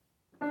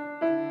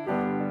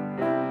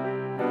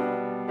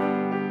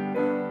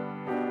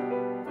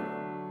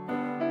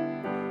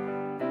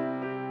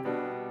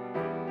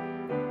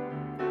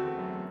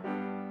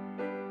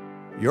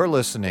You're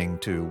listening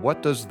to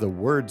What Does the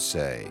Word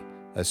Say?,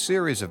 a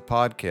series of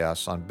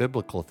podcasts on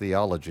biblical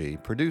theology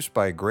produced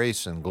by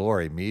Grace and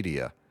Glory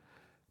Media.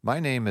 My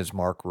name is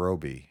Mark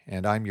Roby,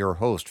 and I'm your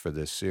host for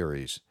this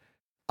series.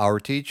 Our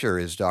teacher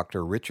is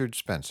Dr. Richard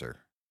Spencer.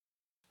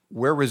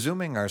 We're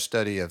resuming our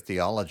study of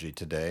theology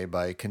today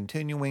by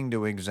continuing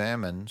to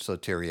examine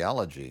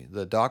soteriology,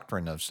 the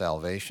doctrine of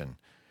salvation.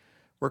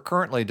 We're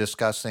currently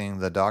discussing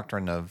the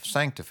doctrine of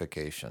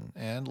sanctification,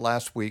 and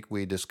last week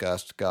we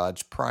discussed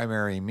God's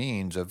primary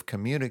means of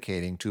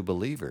communicating to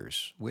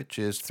believers, which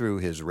is through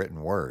His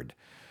written word.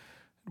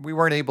 We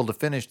weren't able to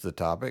finish the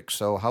topic,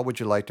 so how would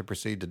you like to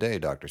proceed today,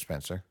 Dr.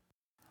 Spencer?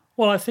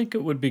 Well, I think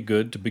it would be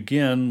good to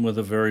begin with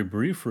a very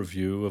brief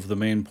review of the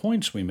main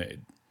points we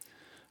made.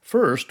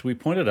 First, we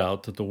pointed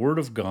out that the Word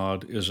of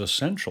God is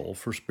essential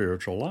for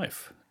spiritual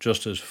life,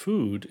 just as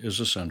food is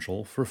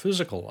essential for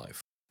physical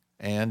life.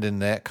 And in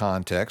that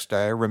context,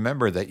 I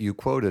remember that you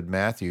quoted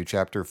Matthew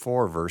chapter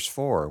 4, verse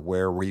 4,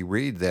 where we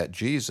read that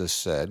Jesus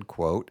said,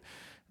 quote,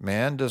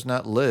 "Man does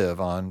not live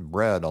on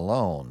bread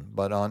alone,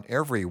 but on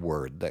every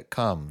word that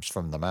comes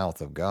from the mouth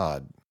of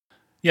God."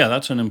 Yeah,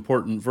 that's an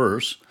important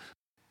verse.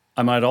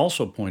 I might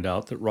also point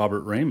out that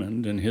Robert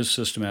Raymond, in his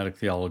systematic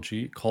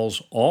theology,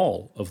 calls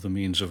all of the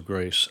means of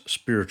grace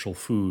spiritual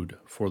food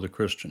for the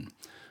Christian,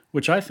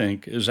 which I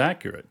think is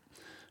accurate.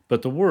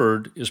 But the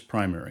Word is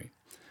primary.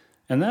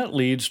 And that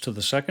leads to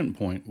the second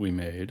point we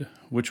made,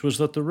 which was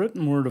that the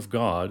written Word of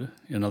God,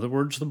 in other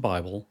words, the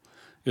Bible,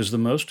 is the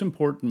most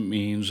important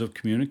means of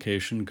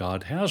communication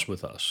God has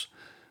with us,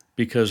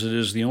 because it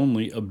is the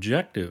only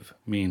objective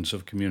means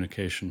of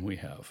communication we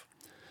have.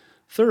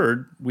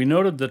 Third, we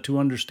noted that to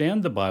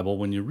understand the Bible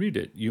when you read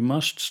it, you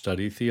must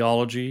study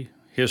theology,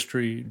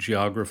 history,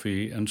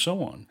 geography, and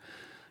so on.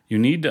 You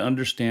need to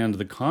understand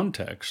the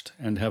context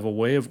and have a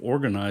way of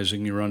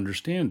organizing your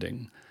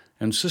understanding,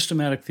 and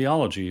systematic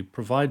theology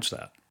provides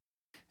that.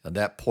 And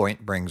that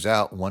point brings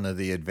out one of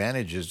the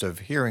advantages of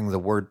hearing the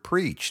word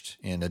preached.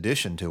 In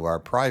addition to our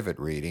private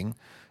reading,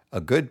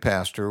 a good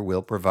pastor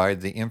will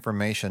provide the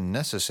information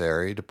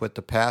necessary to put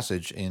the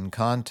passage in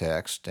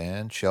context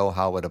and show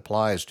how it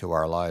applies to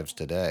our lives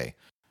today.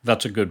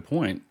 That's a good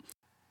point.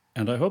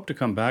 And I hope to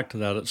come back to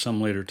that at some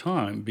later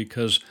time,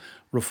 because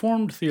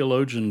Reformed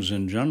theologians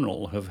in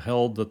general have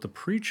held that the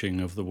preaching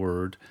of the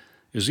Word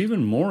is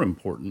even more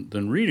important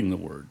than reading the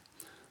Word,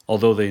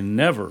 although they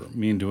never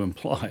mean to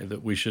imply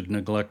that we should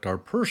neglect our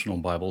personal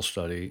Bible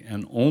study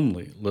and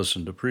only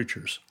listen to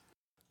preachers.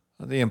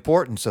 The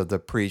importance of the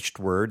preached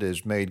word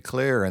is made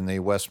clear in the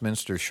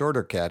Westminster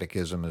Shorter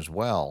Catechism as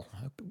well.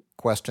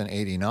 Question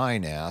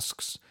 89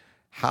 asks,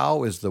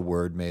 "How is the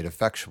word made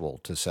effectual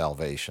to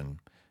salvation?"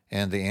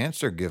 And the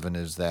answer given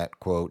is that,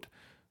 quote,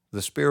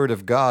 "The Spirit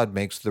of God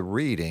makes the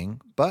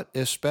reading, but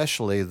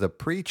especially the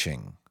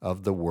preaching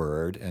of the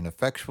word, an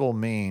effectual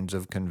means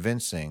of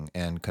convincing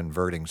and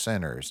converting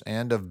sinners,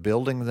 and of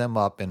building them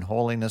up in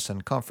holiness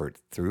and comfort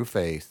through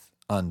faith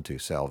unto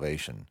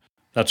salvation."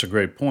 That's a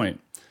great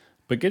point.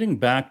 But getting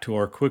back to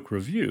our quick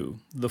review,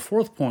 the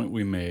fourth point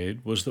we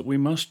made was that we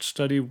must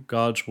study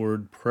God's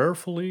Word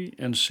prayerfully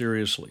and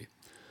seriously.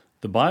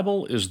 The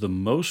Bible is the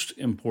most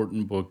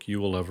important book you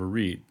will ever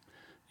read.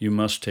 You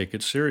must take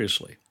it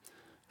seriously.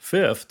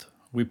 Fifth,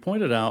 we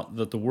pointed out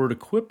that the Word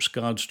equips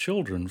God's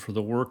children for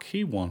the work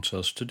He wants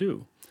us to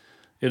do.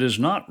 It is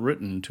not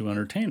written to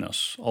entertain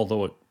us,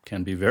 although it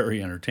can be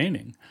very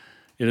entertaining.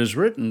 It is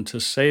written to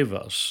save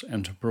us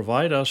and to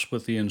provide us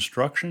with the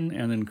instruction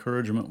and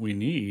encouragement we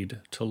need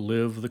to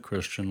live the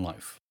Christian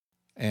life.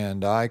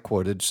 And I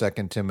quoted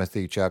 2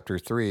 Timothy chapter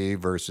 3,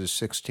 verses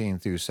 16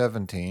 through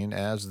 17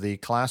 as the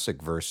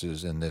classic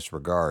verses in this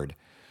regard.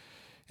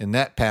 In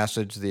that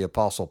passage, the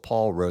Apostle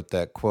Paul wrote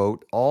that,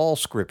 quote, "All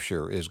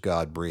Scripture is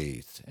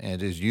God-breathed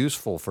and is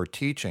useful for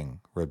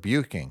teaching,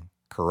 rebuking,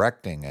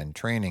 correcting, and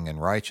training in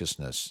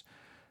righteousness,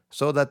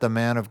 so that the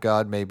man of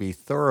God may be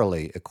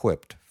thoroughly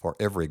equipped for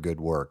every good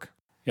work."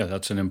 Yeah,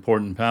 that's an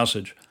important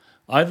passage.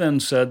 I then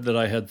said that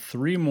I had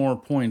 3 more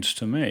points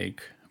to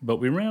make, but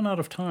we ran out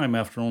of time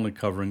after only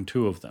covering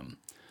 2 of them.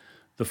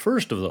 The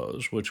first of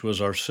those, which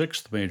was our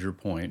 6th major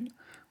point,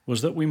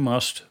 was that we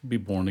must be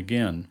born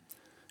again.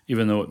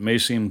 Even though it may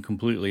seem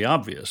completely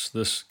obvious,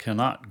 this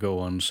cannot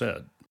go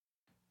unsaid.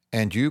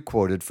 And you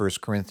quoted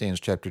 1 Corinthians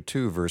chapter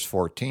 2, verse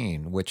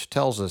 14, which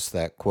tells us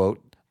that,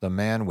 quote, "The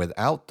man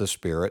without the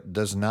Spirit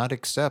does not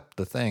accept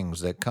the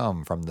things that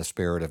come from the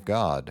Spirit of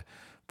God,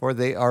 for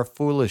they are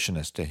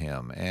foolishness to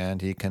him,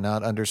 and he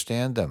cannot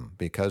understand them,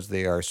 because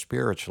they are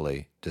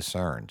spiritually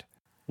discerned."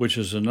 Which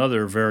is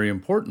another very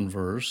important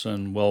verse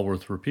and well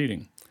worth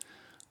repeating.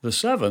 The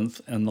 7th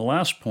and the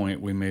last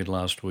point we made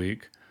last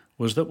week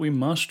was that we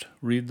must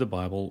read the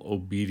Bible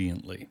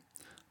obediently.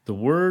 The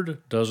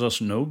Word does us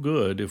no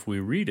good if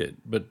we read it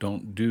but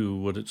don't do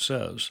what it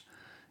says.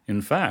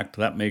 In fact,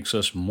 that makes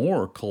us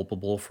more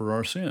culpable for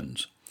our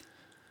sins.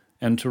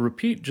 And to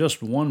repeat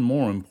just one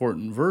more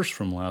important verse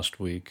from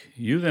last week,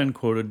 you then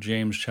quoted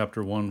James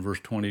chapter 1, verse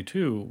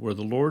 22, where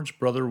the Lord's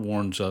brother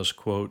warns us,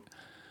 quote,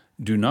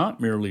 "Do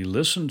not merely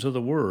listen to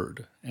the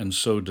word and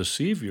so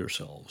deceive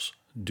yourselves.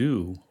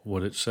 do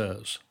what it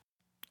says.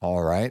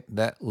 All right,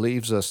 that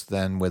leaves us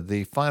then with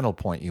the final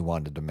point you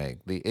wanted to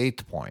make, the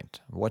eighth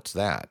point. What's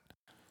that?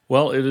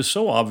 Well, it is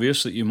so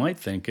obvious that you might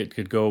think it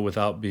could go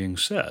without being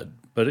said,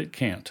 but it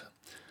can't.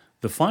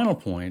 The final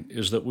point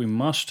is that we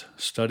must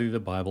study the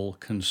Bible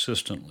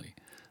consistently,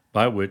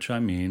 by which I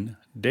mean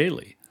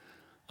daily.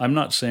 I'm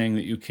not saying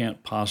that you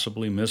can't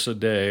possibly miss a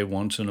day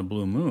once in a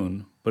blue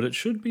moon, but it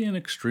should be an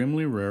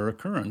extremely rare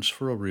occurrence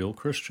for a real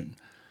Christian.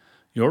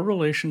 Your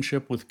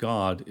relationship with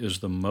God is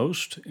the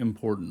most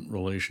important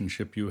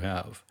relationship you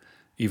have,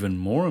 even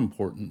more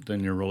important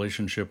than your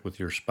relationship with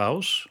your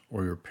spouse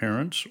or your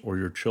parents or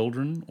your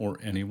children or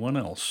anyone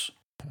else.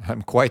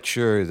 I'm quite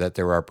sure that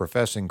there are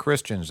professing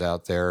Christians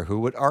out there who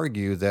would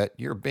argue that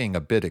you're being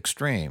a bit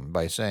extreme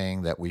by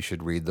saying that we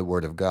should read the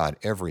Word of God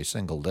every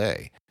single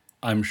day.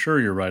 I'm sure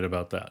you're right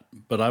about that,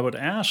 but I would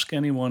ask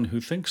anyone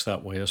who thinks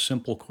that way a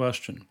simple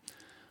question.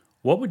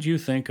 What would you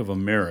think of a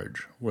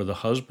marriage where the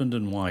husband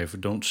and wife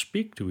don't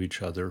speak to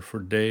each other for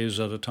days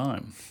at a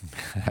time?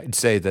 I'd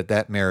say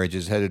that marriage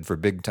is headed for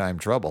big-time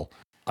trouble.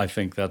 I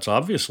think that's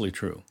obviously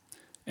true.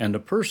 And a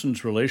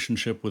person's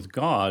relationship with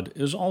God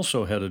is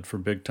also headed for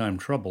big-time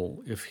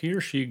trouble if he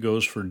or she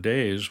goes for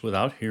days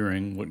without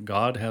hearing what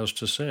God has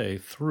to say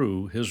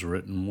through His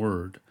written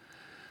Word.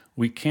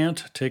 We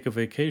can't take a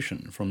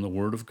vacation from the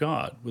Word of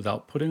God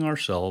without putting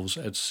ourselves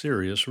at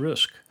serious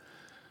risk.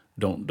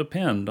 Don't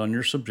depend on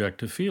your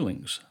subjective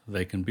feelings.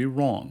 They can be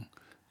wrong.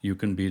 You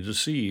can be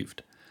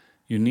deceived.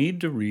 You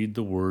need to read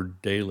the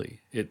Word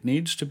daily. It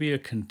needs to be a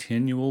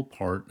continual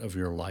part of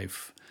your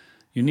life.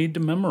 You need to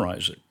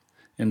memorize it.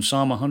 In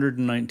Psalm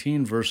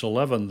 119, verse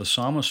 11, the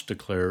psalmist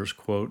declares,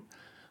 quote,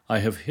 "I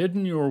have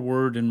hidden your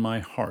word in my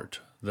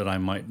heart, that I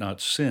might not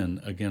sin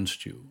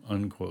against you,"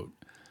 unquote.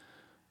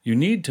 You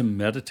need to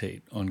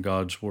meditate on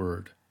God's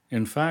Word.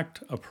 In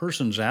fact, a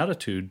person's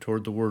attitude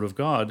toward the Word of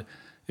God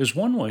is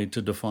one way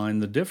to define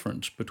the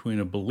difference between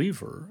a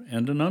believer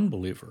and an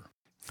unbeliever.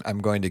 I'm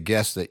going to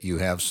guess that you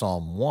have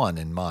Psalm 1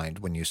 in mind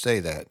when you say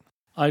that.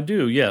 I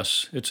do,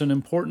 yes. It's an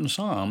important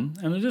psalm,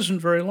 and it isn't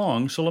very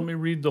long, so let me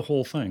read the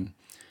whole thing.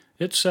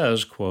 It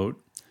says,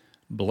 quote,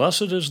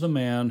 "Blessed is the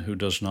man who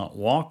does not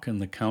walk in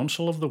the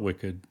counsel of the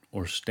wicked,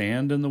 or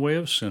stand in the way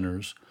of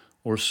sinners,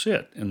 or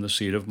sit in the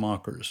seat of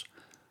mockers.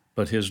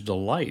 But his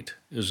delight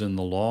is in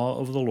the law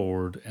of the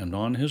Lord, and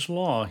on his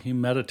law he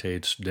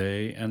meditates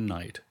day and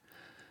night.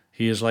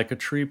 He is like a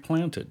tree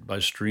planted by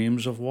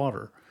streams of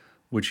water,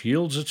 which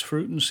yields its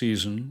fruit in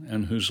season,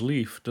 and whose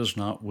leaf does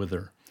not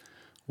wither.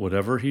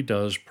 Whatever he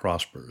does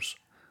prospers.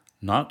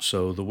 Not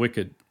so the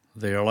wicked.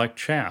 They are like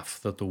chaff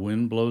that the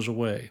wind blows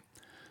away.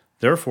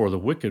 Therefore the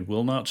wicked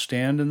will not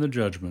stand in the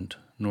judgment,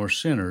 nor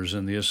sinners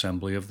in the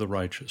assembly of the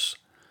righteous.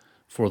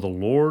 For the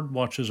Lord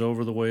watches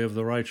over the way of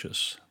the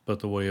righteous, but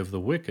the way of the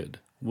wicked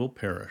will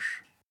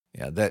perish."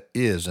 Yeah, that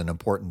is an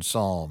important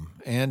psalm,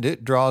 and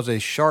it draws a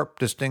sharp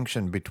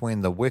distinction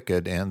between the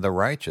wicked and the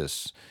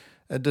righteous,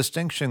 a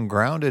distinction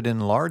grounded in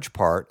large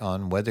part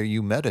on whether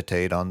you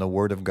meditate on the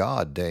Word of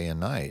God day and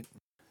night.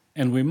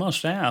 And we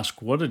must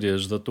ask what it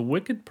is that the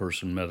wicked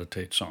person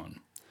meditates on.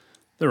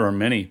 There are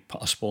many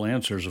possible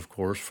answers, of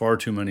course, far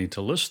too many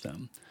to list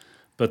them.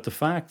 But the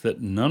fact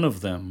that none of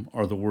them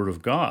are the Word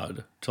of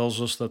God tells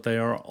us that they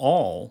are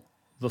all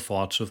the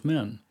thoughts of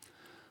men.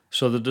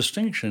 So the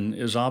distinction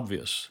is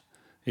obvious.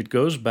 It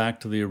goes back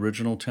to the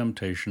original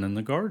temptation in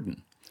the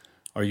garden.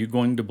 Are you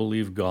going to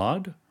believe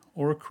God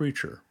or a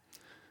creature?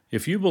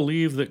 If you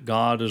believe that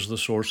God is the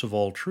source of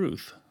all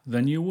truth,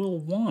 then you will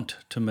want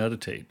to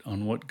meditate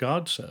on what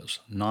God says,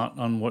 not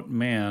on what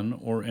man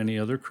or any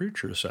other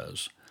creature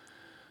says.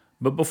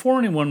 But before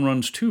anyone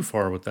runs too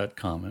far with that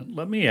comment,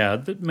 let me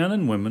add that men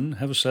and women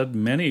have said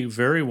many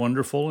very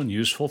wonderful and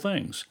useful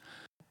things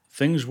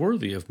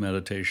worthy of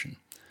meditation.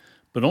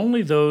 But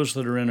only those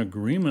that are in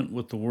agreement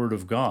with the Word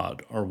of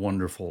God are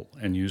wonderful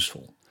and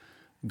useful.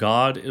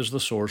 God is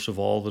the source of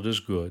all that is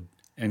good,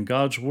 and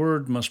God's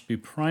Word must be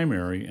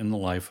primary in the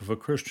life of a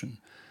Christian.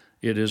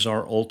 It is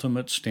our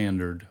ultimate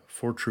standard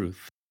for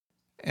truth.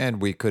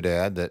 And we could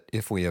add that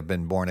if we have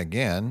been born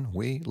again,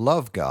 we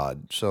love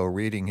God, so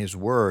reading His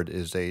Word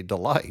is a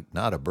delight,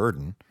 not a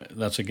burden.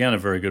 That's again a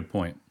very good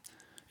point.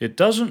 It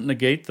doesn't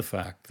negate the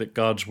fact that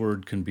God's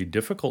Word can be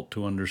difficult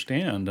to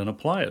understand and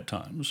apply at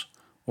times,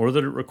 or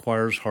that it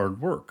requires hard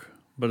work,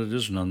 but it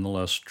is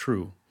nonetheless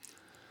true.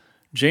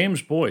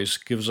 James Boyce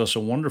gives us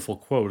a wonderful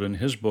quote in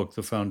his book,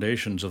 The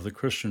Foundations of the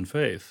Christian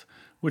Faith,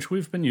 which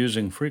we've been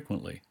using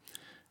frequently.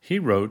 He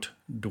wrote,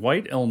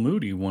 "Dwight L.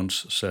 Moody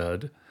once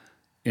said,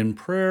 'In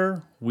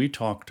prayer, we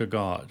talk to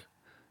God.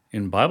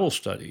 In Bible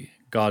study,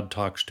 God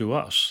talks to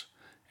us,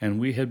 and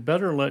we had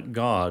better let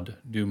God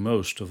do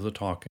most of the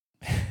talking.'"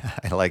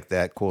 I like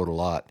that quote a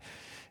lot.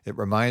 It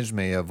reminds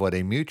me of what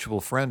a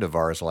mutual friend of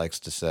ours likes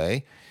to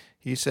say.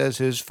 He says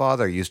his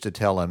father used to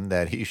tell him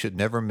that he should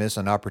never miss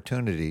an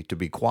opportunity to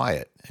be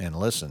quiet and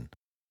listen.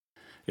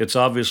 It's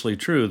obviously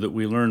true that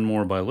we learn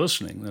more by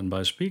listening than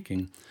by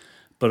speaking,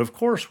 but of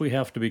course we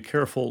have to be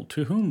careful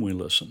to whom we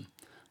listen.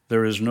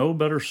 There is no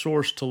better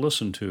source to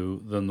listen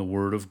to than the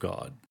Word of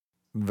God.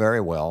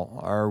 Very well.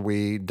 Are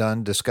we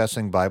done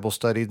discussing Bible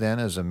study then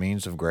as a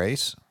means of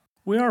grace?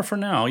 We are for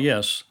now,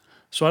 yes.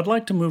 So I'd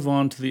like to move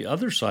on to the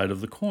other side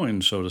of the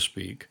coin, so to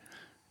speak.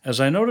 As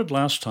I noted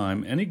last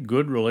time, any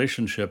good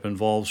relationship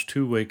involves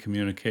two-way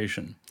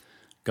communication.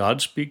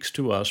 God speaks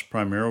to us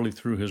primarily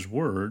through His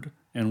Word,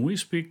 and we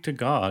speak to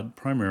God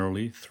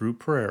primarily through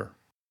prayer.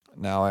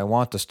 Now, I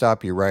want to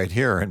stop you right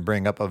here and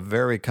bring up a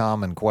very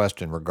common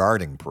question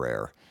regarding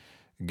prayer.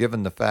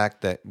 Given the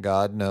fact that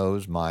God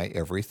knows my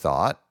every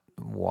thought,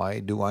 why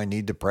do I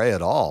need to pray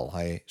at all?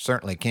 I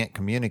certainly can't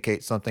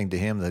communicate something to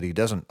Him that He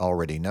doesn't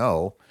already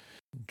know.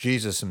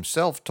 Jesus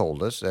Himself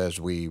told us, as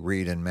we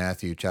read in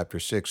Matthew chapter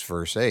 6,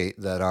 verse 8,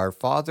 that our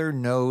Father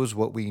knows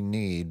what we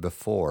need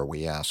before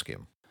we ask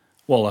Him.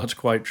 Well, that's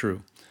quite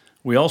true.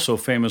 We also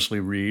famously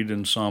read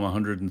in Psalm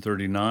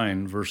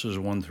 139, verses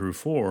 1 through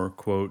 4,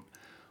 quote,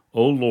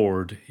 O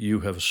Lord,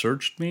 you have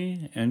searched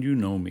me, and you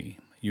know me.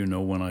 You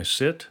know when I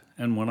sit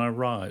and when I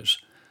rise.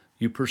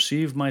 You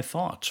perceive my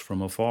thoughts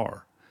from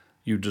afar.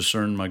 You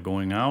discern my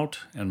going out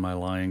and my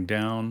lying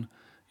down.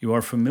 You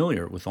are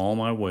familiar with all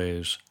my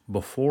ways.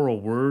 Before a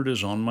word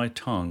is on my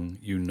tongue,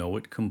 you know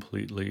it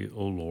completely,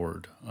 O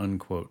Lord.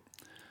 Unquote.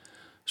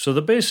 So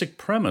the basic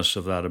premise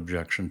of that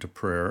objection to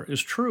prayer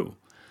is true.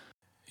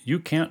 You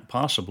can't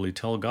possibly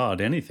tell God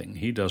anything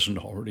He doesn't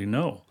already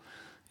know.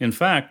 In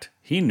fact,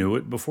 He knew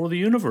it before the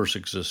universe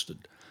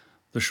existed.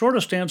 The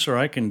shortest answer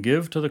I can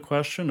give to the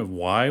question of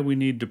why we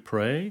need to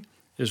pray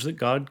is that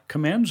God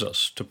commands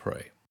us to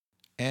pray.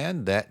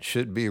 And that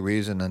should be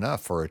reason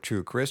enough for a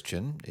true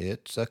Christian.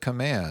 It's a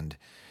command.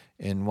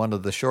 In one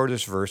of the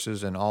shortest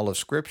verses in all of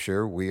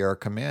Scripture, we are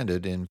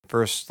commanded in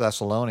 1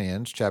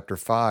 Thessalonians chapter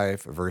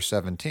 5, verse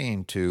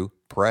 17, to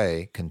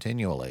pray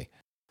continually.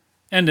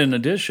 And in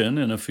addition,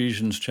 in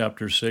Ephesians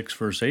chapter 6,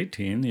 verse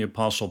 18, the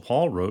Apostle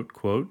Paul wrote,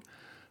 quote,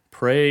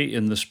 Pray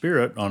in the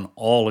Spirit on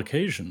all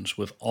occasions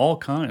with all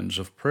kinds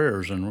of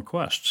prayers and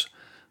requests.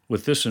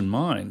 With this in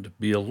mind,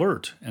 be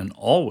alert and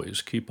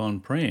always keep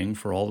on praying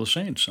for all the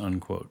saints,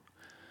 unquote.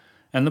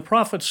 And the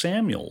prophet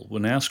Samuel,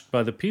 when asked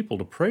by the people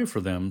to pray for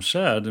them,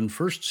 said in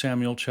 1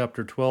 Samuel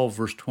chapter 12,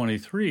 verse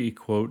 23,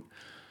 quote,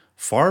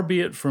 Far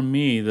be it from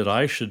me that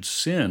I should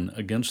sin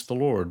against the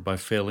Lord by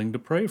failing to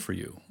pray for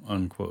you,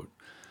 unquote.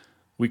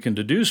 We can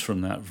deduce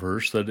from that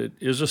verse that it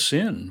is a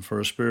sin for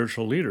a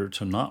spiritual leader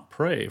to not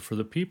pray for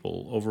the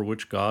people over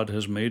which God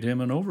has made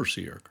him an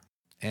overseer.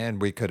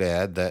 And we could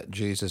add that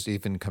Jesus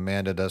even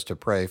commanded us to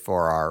pray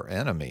for our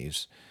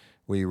enemies.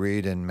 We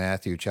read in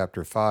Matthew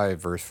chapter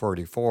 5, verse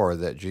 44,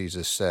 that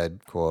Jesus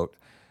said, quote,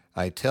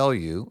 I tell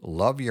you,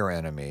 love your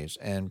enemies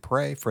and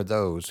pray for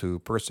those who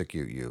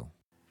persecute you.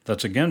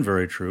 That's again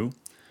very true.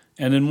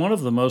 And in one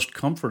of the most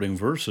comforting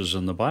verses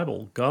in the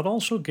Bible, God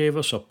also gave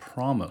us a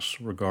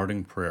promise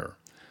regarding prayer.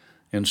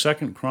 In 2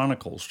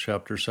 Chronicles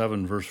chapter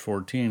 7, verse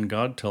 14,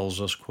 God tells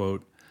us,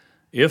 quote,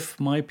 If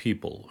my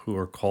people who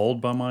are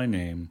called by my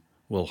name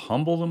will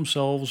humble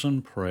themselves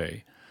and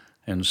pray,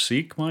 and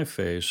seek my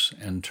face,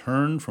 and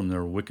turn from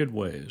their wicked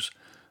ways,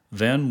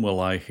 then will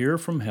I hear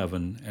from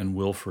heaven, and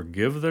will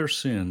forgive their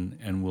sin,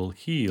 and will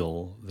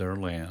heal their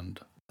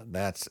land.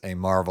 That's a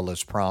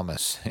marvelous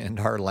promise,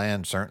 and our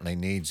land certainly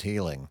needs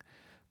healing.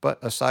 But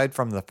aside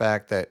from the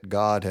fact that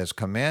God has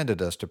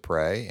commanded us to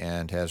pray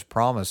and has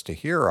promised to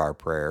hear our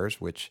prayers,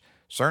 which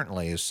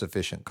certainly is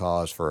sufficient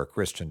cause for a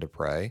Christian to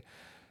pray,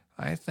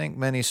 I think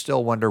many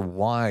still wonder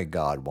why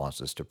God wants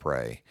us to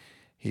pray.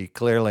 He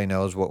clearly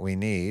knows what we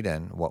need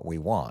and what we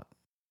want.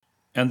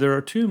 And there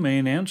are two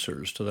main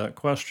answers to that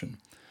question.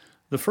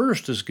 The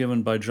first is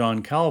given by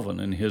John Calvin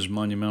in his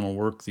monumental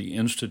work, The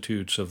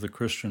Institutes of the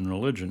Christian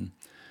Religion.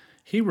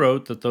 He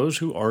wrote that those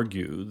who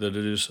argue that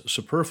it is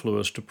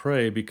superfluous to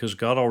pray because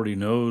God already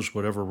knows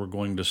whatever we're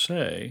going to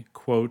say,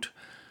 quote,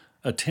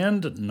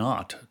 attend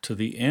not to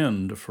the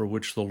end for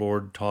which the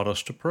Lord taught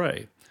us to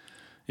pray.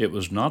 It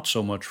was not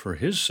so much for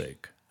His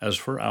sake as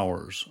for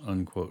ours,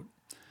 unquote.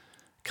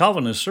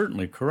 Calvin is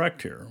certainly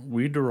correct here.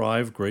 We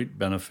derive great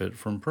benefit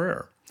from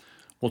prayer.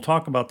 We'll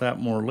talk about that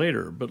more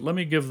later, but let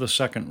me give the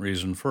second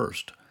reason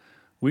first.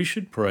 We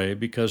should pray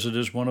because it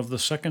is one of the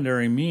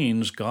secondary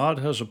means God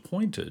has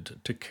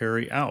appointed to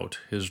carry out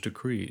His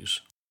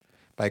decrees.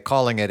 By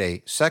calling it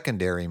a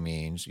secondary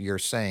means, you're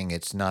saying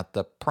it's not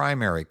the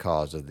primary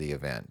cause of the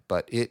event,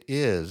 but it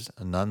is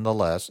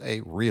nonetheless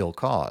a real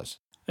cause.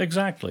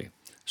 Exactly.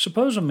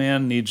 Suppose a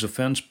man needs a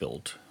fence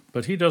built,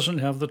 but he doesn't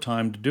have the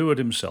time to do it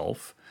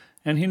himself,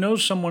 and he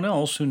knows someone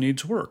else who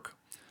needs work.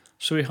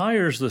 So he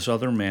hires this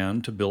other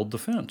man to build the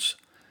fence.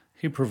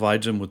 He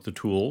provides him with the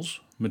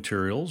tools,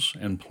 materials,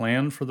 and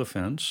plan for the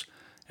fence,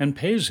 and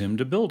pays him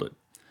to build it.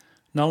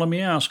 Now let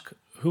me ask,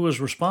 who is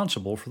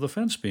responsible for the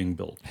fence being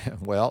built?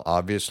 Well,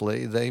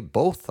 obviously they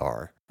both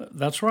are.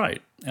 That's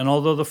right. And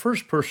although the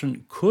first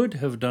person could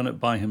have done it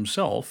by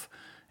himself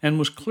and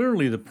was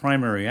clearly the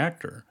primary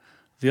actor,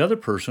 the other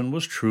person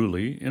was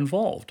truly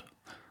involved.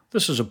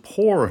 This is a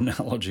poor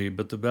analogy,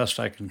 but the best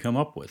I can come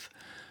up with.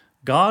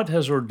 God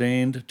has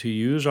ordained to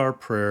use our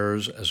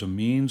prayers as a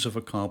means of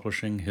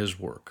accomplishing His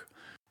work.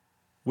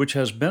 which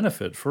has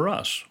benefit for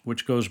us,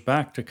 which goes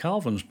back to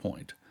Calvin's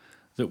point,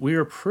 that we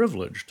are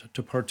privileged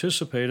to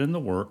participate in the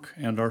work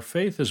and our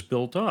faith is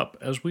built up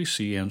as we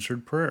see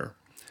answered prayer.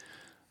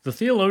 The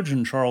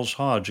theologian Charles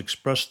Hodge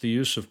expressed the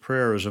use of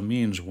prayer as a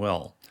means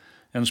well,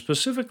 and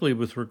specifically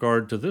with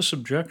regard to this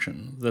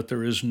objection that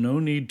there is no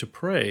need to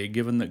pray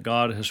given that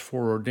God has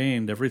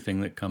foreordained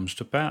everything that comes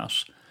to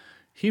pass.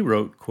 He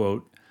wrote,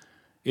 quote,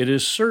 "It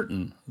is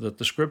certain that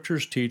the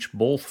Scriptures teach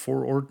both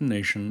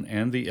foreordination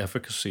and the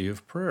efficacy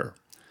of prayer.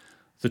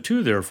 The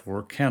two,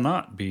 therefore,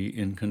 cannot be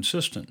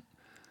inconsistent.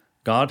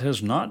 God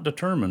has not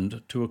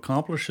determined to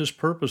accomplish his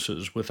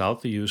purposes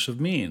without the use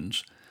of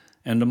means,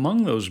 and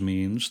among those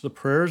means the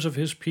prayers of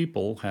his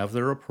people have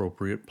their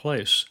appropriate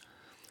place.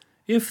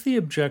 If the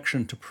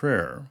objection to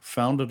prayer,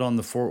 founded on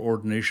the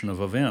foreordination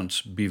of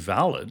events, be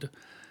valid,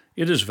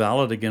 it is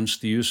valid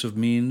against the use of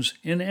means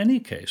in any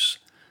case.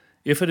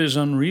 If it is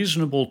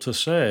unreasonable to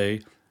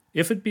say,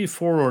 'If it be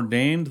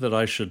foreordained that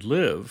I should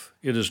live,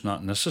 it is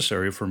not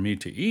necessary for me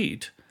to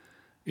eat,'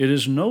 it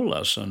is no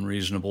less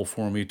unreasonable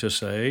for me to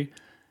say,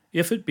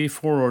 'If it be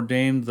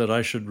foreordained that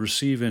I should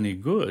receive any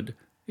good,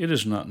 it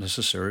is not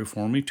necessary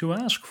for me to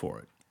ask for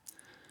it.'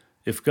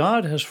 If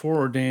God has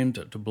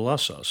foreordained to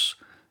bless us,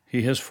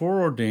 he has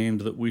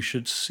foreordained that we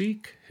should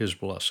seek his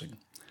blessing.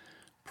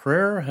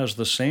 Prayer has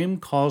the same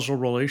causal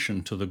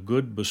relation to the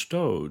good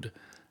bestowed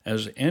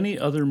as any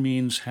other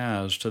means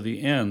has to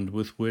the end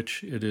with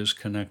which it is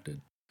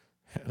connected."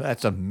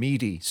 That's a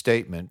meaty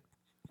statement.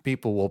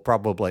 People will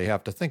probably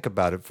have to think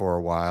about it for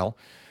a while.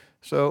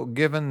 So,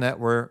 given that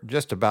we're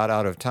just about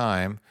out of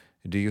time,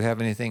 do you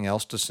have anything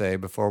else to say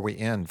before we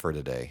end for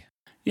today?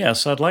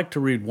 Yes, I'd like to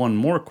read one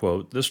more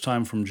quote, this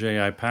time from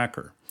J.I.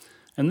 Packer.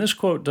 And this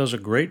quote does a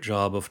great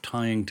job of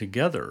tying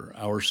together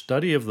our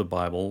study of the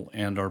Bible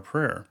and our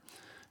prayer.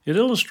 It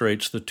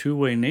illustrates the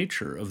two-way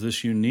nature of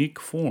this unique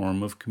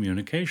form of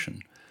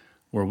communication,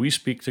 where we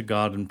speak to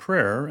God in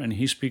prayer and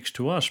he speaks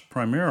to us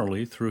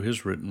primarily through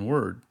his written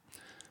word.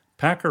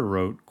 Packer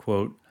wrote,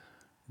 quote,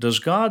 "Does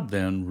God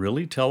then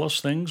really tell us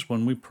things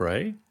when we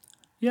pray?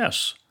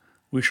 Yes.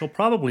 We shall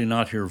probably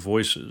not hear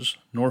voices,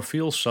 nor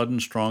feel sudden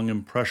strong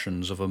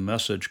impressions of a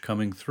message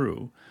coming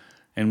through,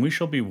 and we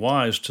shall be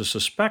wise to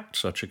suspect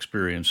such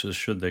experiences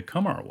should they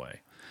come our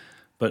way.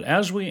 But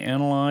as we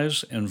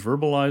analyze and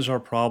verbalize our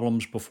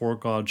problems before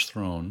God's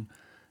throne,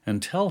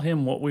 and tell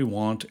him what we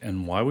want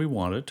and why we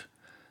want it,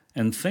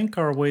 and think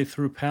our way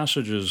through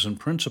passages and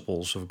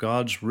principles of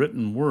God's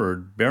written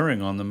word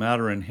bearing on the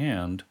matter in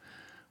hand,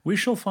 we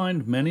shall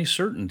find many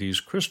certainties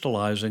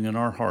crystallizing in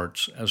our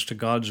hearts as to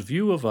God's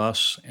view of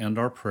us and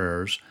our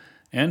prayers,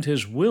 and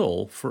his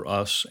will for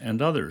us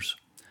and others.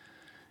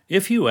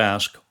 If you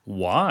ask,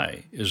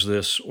 'Why is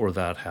this or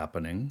that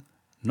happening?'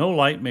 no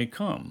light may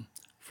come,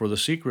 for the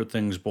secret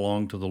things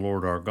belong to the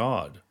Lord our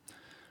God.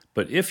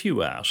 But if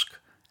you ask,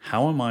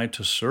 'How am I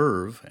to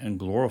serve and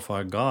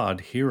glorify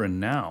God here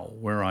and now,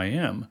 where I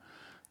am?'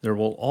 there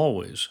will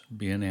always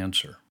be an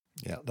answer."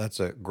 Yeah, that's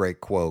a great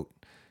quote.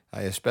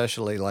 I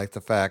especially like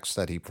the facts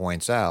that he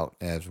points out,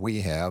 as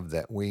we have,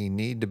 that we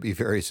need to be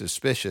very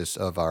suspicious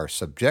of our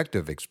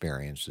subjective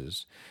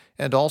experiences,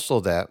 and also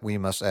that we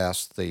must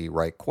ask the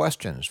right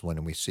questions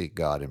when we seek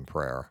God in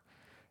prayer.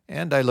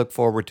 And I look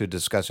forward to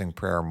discussing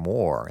prayer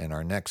more in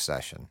our next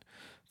session.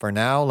 For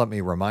now, let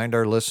me remind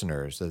our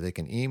listeners that they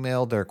can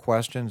email their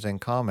questions and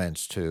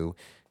comments to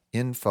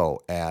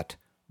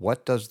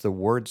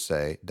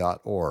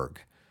info@whatdoesthewordsay.org.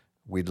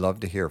 We'd love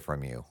to hear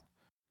from you.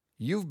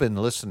 You've been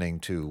listening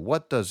to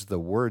What Does the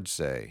Word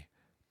Say?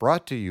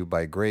 Brought to you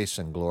by Grace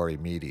and Glory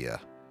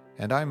Media.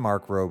 And I'm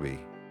Mark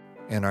Roby.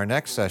 In our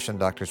next session,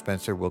 Dr.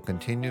 Spencer will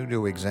continue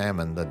to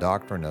examine the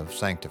doctrine of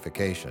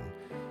sanctification.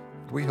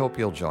 We hope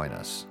you'll join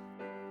us.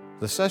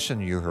 The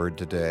session you heard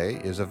today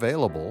is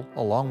available,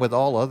 along with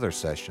all other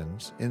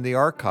sessions, in the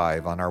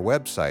archive on our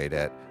website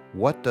at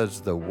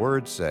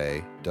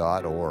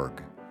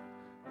whatdoesthewordsay.org.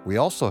 We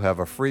also have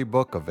a free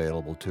book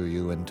available to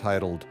you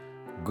entitled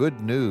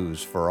Good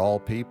News for All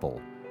People,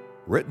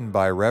 written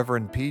by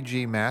Reverend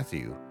P.G.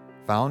 Matthew,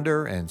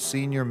 founder and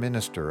senior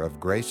minister of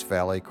Grace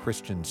Valley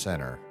Christian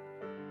Center.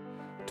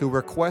 To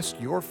request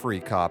your free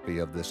copy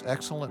of this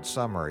excellent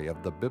summary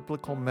of the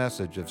biblical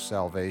message of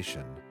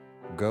salvation,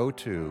 go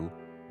to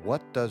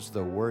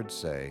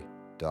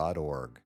whatdoesthewordsay.org.